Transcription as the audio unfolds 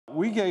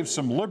we gave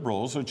some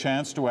Liberals a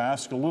chance to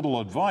ask a little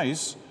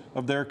advice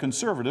of their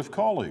Conservative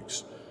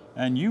colleagues,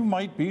 and you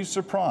might be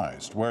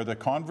surprised where the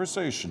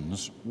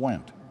conversations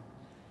went.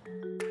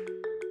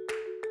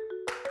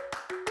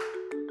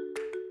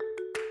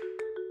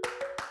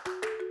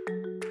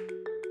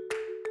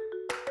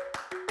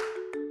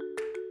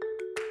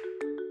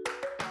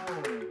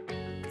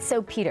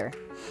 So, Peter,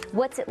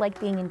 what's it like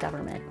being in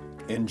government?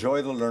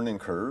 Enjoy the learning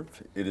curve.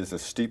 It is a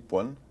steep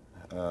one,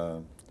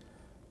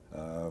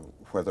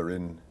 whether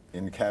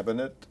in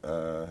cabinet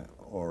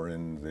or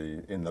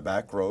in the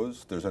back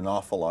rows. There's an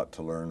awful lot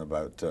to learn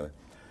about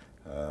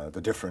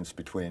the difference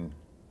between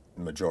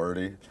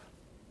majority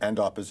and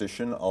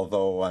opposition.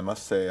 Although I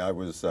must say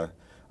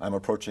I'm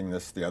approaching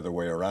this the other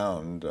way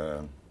around.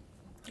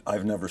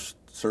 I've never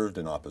served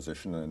in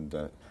opposition,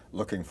 and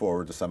looking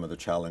forward to some of the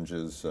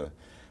challenges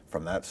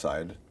from that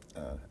side,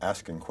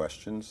 asking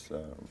questions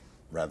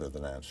rather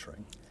than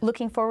answering.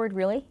 Looking forward,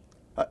 really?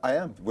 I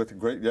am. With a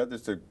great, yeah,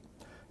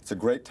 it's a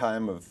great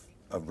time of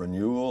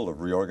renewal, of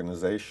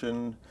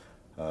reorganization,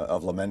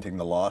 of lamenting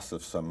the loss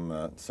of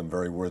some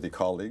very worthy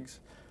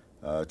colleagues,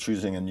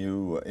 choosing a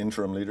new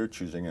interim leader,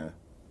 choosing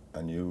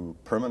a new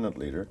permanent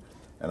leader,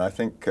 and I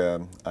think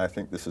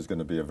this is going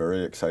to be a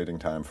very exciting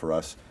time for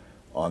us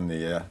on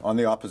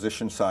the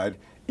opposition side,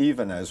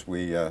 even as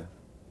we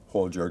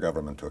hold your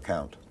government to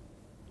account.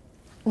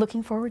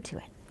 Looking forward to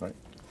it. Right.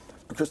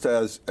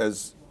 Krista,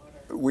 as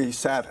we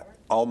sat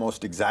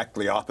almost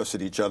exactly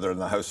opposite each other in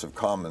the House of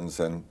Commons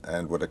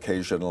and would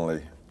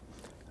occasionally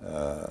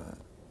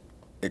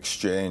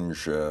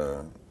exchange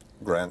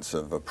grants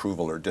of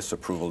approval or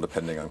disapproval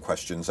depending on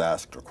questions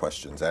asked or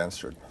questions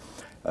answered.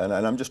 And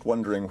I'm just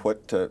wondering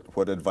what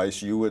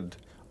advice you would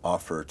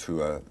offer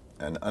to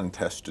an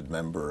untested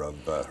member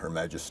of Her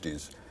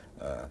Majesty's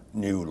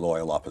new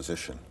loyal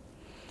opposition.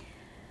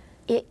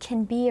 It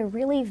can be a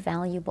really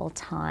valuable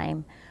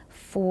time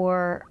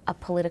for a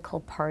political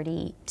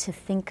party to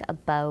think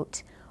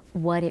about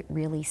what it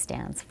really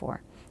stands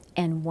for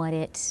and what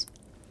it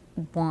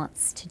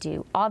wants to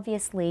do.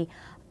 Obviously,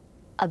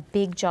 a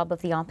big job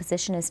of the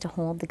opposition is to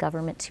hold the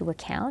government to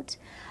account,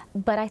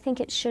 but I think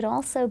it should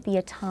also be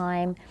a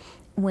time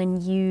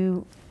when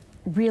you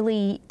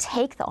really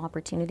take the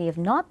opportunity of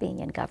not being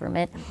in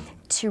government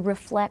to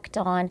reflect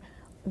on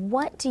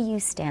what do you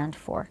stand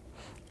for?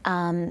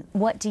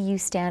 What do you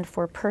stand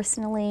for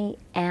personally,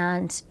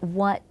 and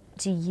what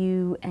do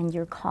you and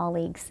your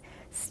colleagues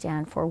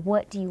stand for?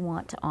 What do you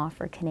want to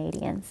offer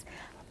Canadians?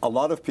 A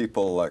lot of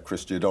people,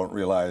 Christy, don't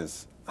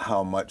realize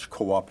how much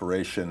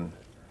cooperation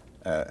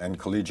and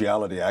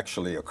collegiality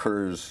actually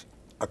occurs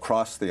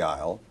across the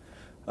aisle,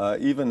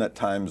 even at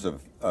times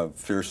of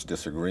fierce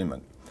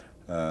disagreement.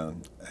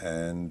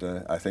 And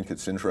I think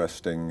it's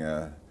interesting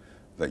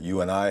that you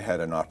and I had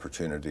an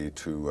opportunity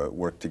to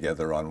work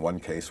together on one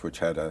case which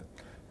had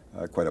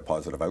quite a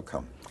positive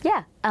outcome.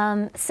 Yeah,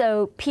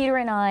 so Peter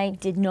and I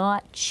did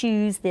not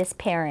choose this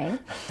pairing,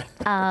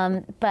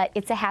 but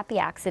it's a happy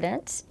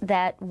accident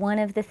that one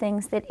of the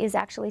things that is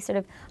actually sort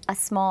of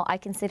I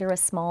consider a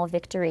small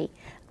victory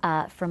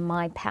from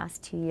my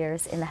past 2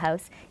 years in the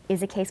House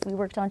is a case we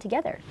worked on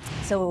together.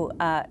 So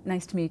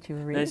nice to meet you,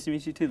 Reed. Nice to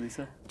meet you too,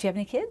 Lisa. Do you have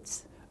any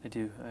kids? I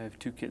do. I have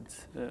 2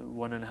 kids,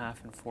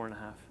 1.5 and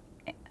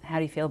 4.5. How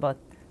do you feel about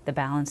the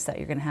balance that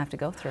you're going to have to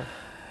go through?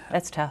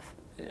 That's tough.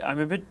 I'm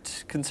a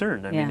bit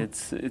concerned. I mean,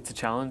 it's a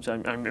challenge.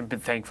 I'm a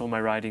bit thankful my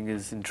riding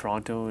is in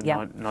Toronto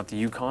and not the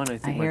Yukon. I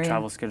think my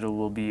travel schedule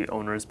will be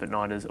onerous, but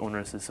not as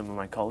onerous as some of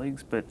my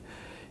colleagues. But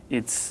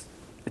it's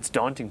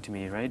daunting to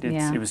me, right?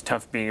 It was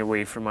tough being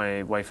away from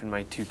my wife and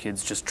my 2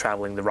 kids, just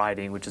traveling the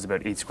riding, which is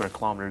about 8 square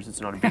kilometers.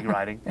 It's not a big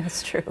riding.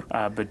 That's true.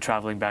 But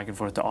traveling back and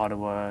forth to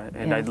Ottawa,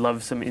 and I'd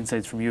love some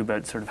insights from you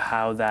about sort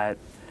of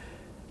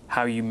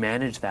how you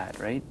manage that,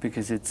 right?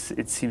 Because it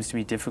seems to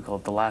be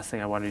difficult. The last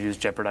thing I want to do is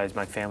jeopardize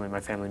my family.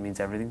 My family means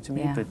everything to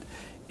me, but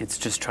it's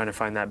just trying to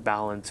find that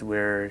balance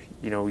where,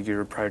 you know,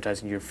 you're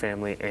prioritizing your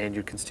family and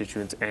your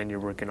constituents and your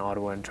work in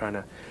Ottawa and trying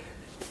to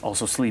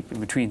also sleep in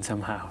between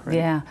somehow, right?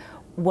 Yeah.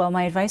 Well,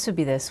 my advice would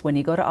be this: when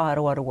you go to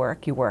Ottawa to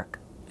work, you work.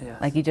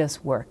 Yes. Like you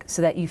just work,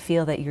 so that you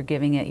feel that you're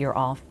giving it your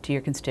all to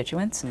your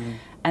constituents.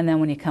 And then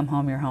when you come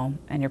home, you're home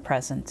and you're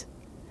present.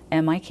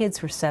 And my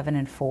kids were 7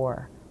 and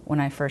 4 when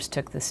I first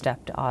took the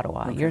step to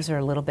Ottawa. Okay. Yours are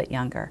a little bit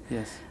younger.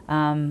 Yes.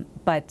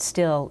 But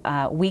still,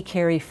 we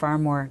carry far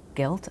more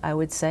guilt, I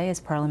would say, as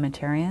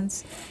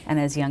parliamentarians and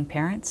as young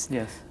parents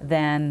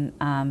than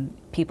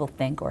people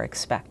think or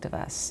expect of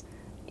us.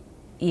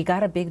 You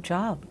got a big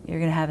job. You're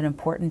going to have an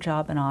important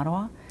job in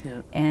Ottawa,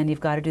 and you've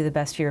got to do the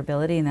best of your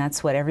ability, and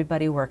that's what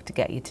everybody worked to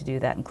get you to do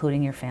that,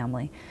 including your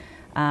family.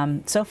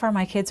 So far,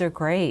 my kids are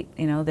great.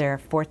 You know, they're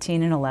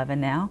 14 and 11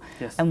 now.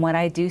 Yes. And what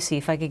I do see,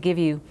 if I could give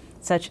you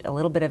such a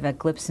little bit of a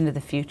glimpse into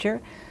the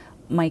future,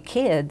 my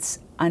kids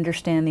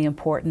understand the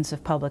importance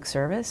of public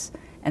service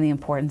and the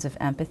importance of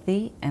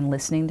empathy and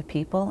listening to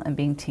people and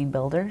being team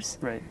builders.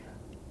 Right.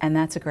 And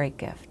that's a great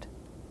gift.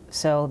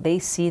 So they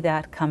see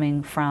that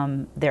coming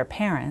from their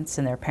parents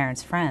and their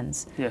parents'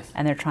 friends,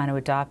 and they're trying to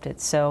adopt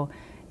it. So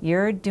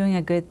you're doing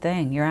a good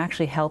thing. You're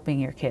actually helping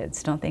your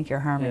kids. Don't think you're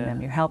harming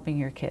them. You're helping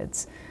your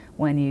kids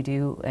when you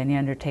do and you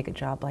undertake a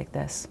job like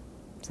this.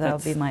 So that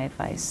would be my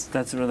advice.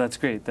 That's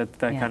great. That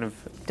kind of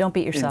don't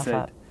beat yourself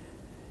up.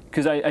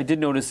 Because I did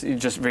notice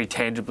just very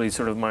tangibly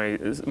sort of my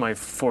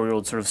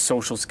 4-year-old sort of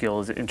social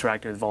skills,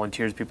 interacting with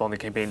volunteers, people on the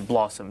campaign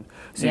blossomed.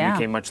 So you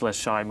became much less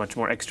shy, much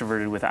more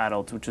extroverted with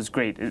adults, which is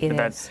great. It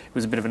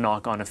was a bit of a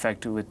knock-on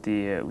effect with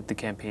the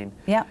campaign.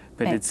 Yeah.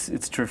 But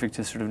it's terrific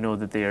to sort of know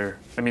that they're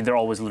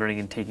always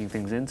learning and taking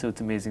things in. So it's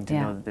amazing to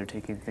know that they're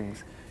taking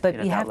things at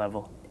that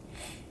level.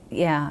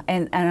 Yeah,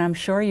 and I'm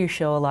sure you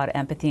show a lot of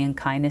empathy and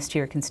kindness to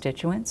your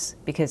constituents,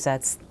 because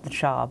that's the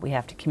job. We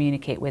have to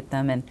communicate with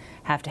them and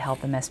have to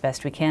help them as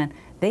best we can.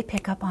 They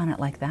pick up on it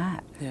like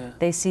that. Yeah.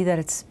 They see that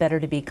it's better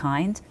to be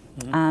kind.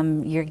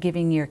 Mm-hmm. You're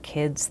giving your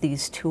kids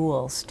these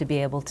tools to be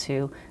able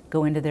to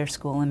go into their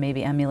school and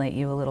maybe emulate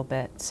you a little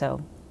bit.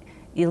 So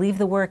you leave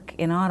the work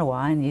in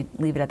Ottawa and you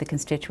leave it at the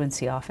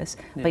constituency office,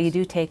 but you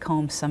do take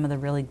home some of the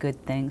really good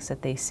things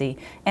that they see.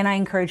 And I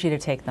encourage you to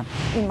take them.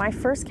 In my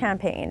first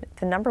campaign,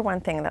 the number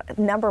one thing,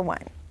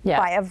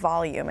 by a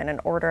volume and an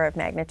order of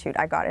magnitude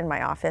I got in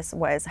my office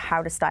was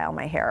how to style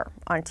my hair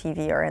on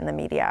TV or in the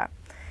media.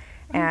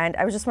 And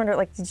I was just wondering,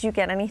 like, did you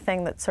get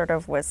anything that sort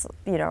of was,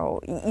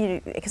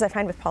 because I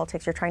find with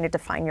politics, you're trying to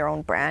define your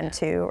own brand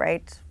too,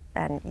 right?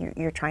 And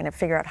you're trying to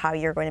figure out how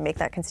you're going to make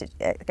that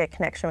a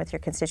connection with your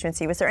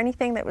constituency. Was there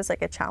anything that was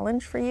like a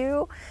challenge for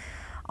you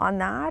on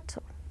that?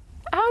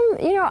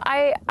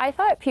 I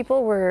thought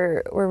people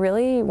were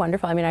really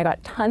wonderful. I mean, I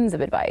got tons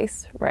of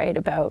advice, right,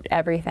 about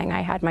everything.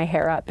 I had my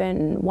hair up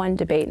in one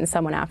debate and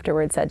someone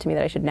afterwards said to me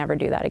that I should never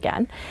do that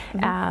again.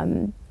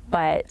 Mm-hmm.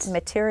 But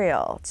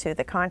material to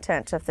the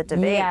content of the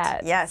debate.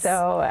 Yeah. Yes.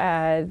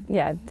 So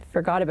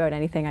forgot about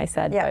anything I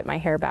said. But my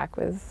hair back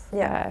was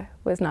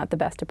not the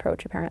best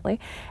approach apparently.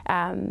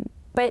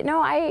 But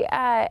no,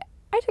 I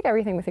took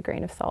everything with a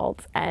grain of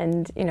salt,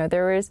 and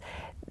there was,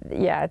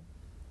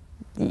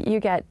 you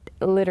get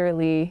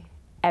literally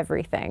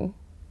everything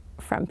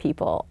from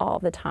people all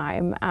the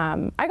time.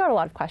 I got a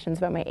lot of questions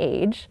about my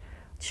age.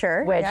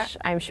 Sure. Which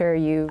I'm sure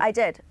you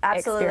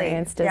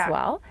experienced as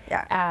well.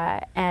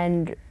 Yeah.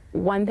 And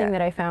one thing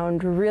that I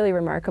found really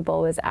remarkable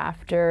was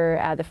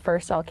after the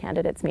first all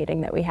candidates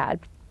meeting that we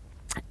had,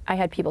 I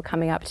had people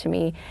coming up to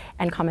me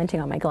and commenting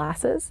on my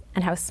glasses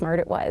and how smart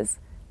it was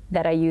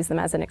that I use them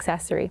as an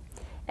accessory.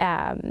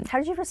 How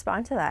did you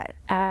respond to that?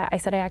 I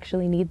said I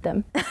actually need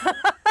them.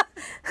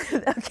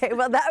 Okay,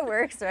 well that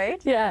works, right?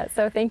 Yeah,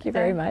 so thank you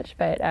very much,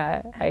 but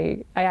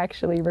I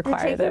actually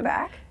require them. Did it take you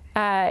back?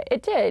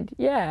 It did,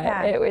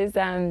 yeah. It was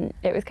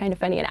kind of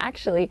funny, and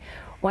actually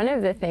one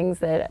of the things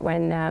that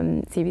when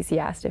CBC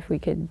asked if we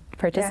could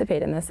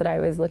participate in this that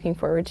I was looking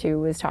forward to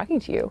was talking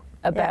to you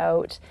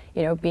about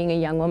being a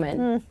young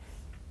woman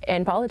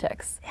in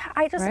politics. Yeah,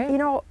 I just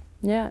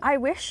I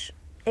wish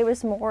it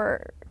was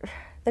more.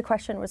 The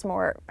question was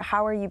more,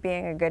 how are you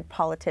being a good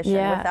politician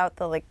without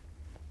the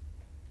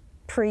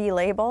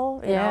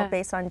pre-label, you know,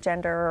 based on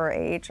gender or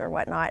age or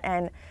whatnot.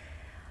 And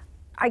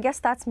I guess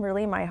that's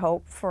really my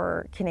hope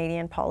for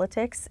Canadian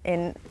politics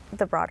in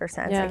the broader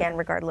sense, again,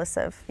 regardless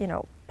of,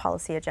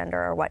 policy agenda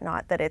or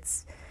whatnot, that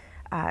it's,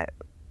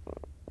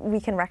 we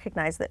can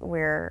recognize that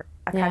we're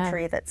a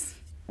country that's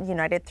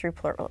united through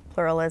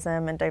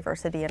pluralism and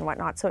diversity and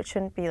whatnot. So it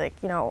shouldn't be like,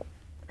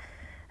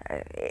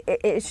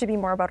 it should be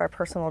more about our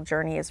personal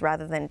journeys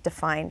rather than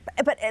defined.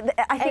 But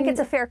I think it's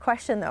a fair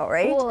question though,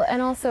 right? Well,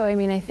 and also, I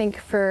mean, I think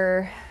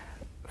for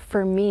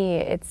me,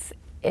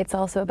 it's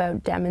also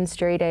about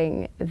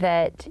demonstrating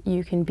that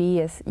you can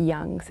be a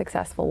young,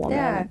 successful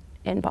woman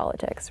in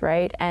politics,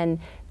 right? And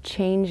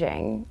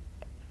changing,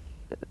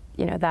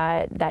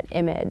 that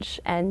image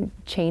and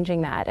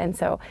changing that. And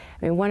so,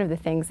 I mean, one of the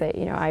things that,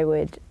 I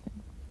would,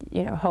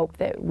 hope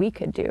that we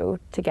could do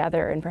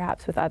together and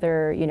perhaps with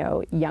other,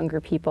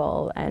 younger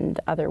people and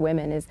other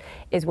women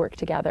is work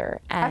together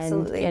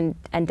and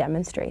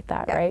demonstrate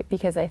that, right?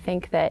 Because I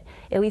think that,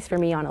 at least for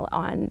me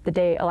on the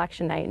day,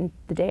 election night and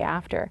the day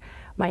after,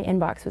 my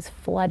inbox was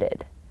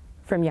flooded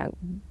from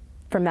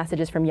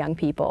messages from young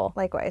people.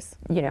 Likewise.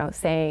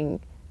 Saying,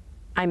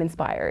 I'm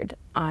inspired,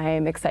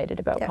 I'm excited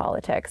about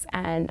politics,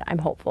 and I'm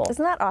hopeful.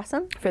 Isn't that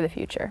awesome? For the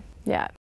future, yeah.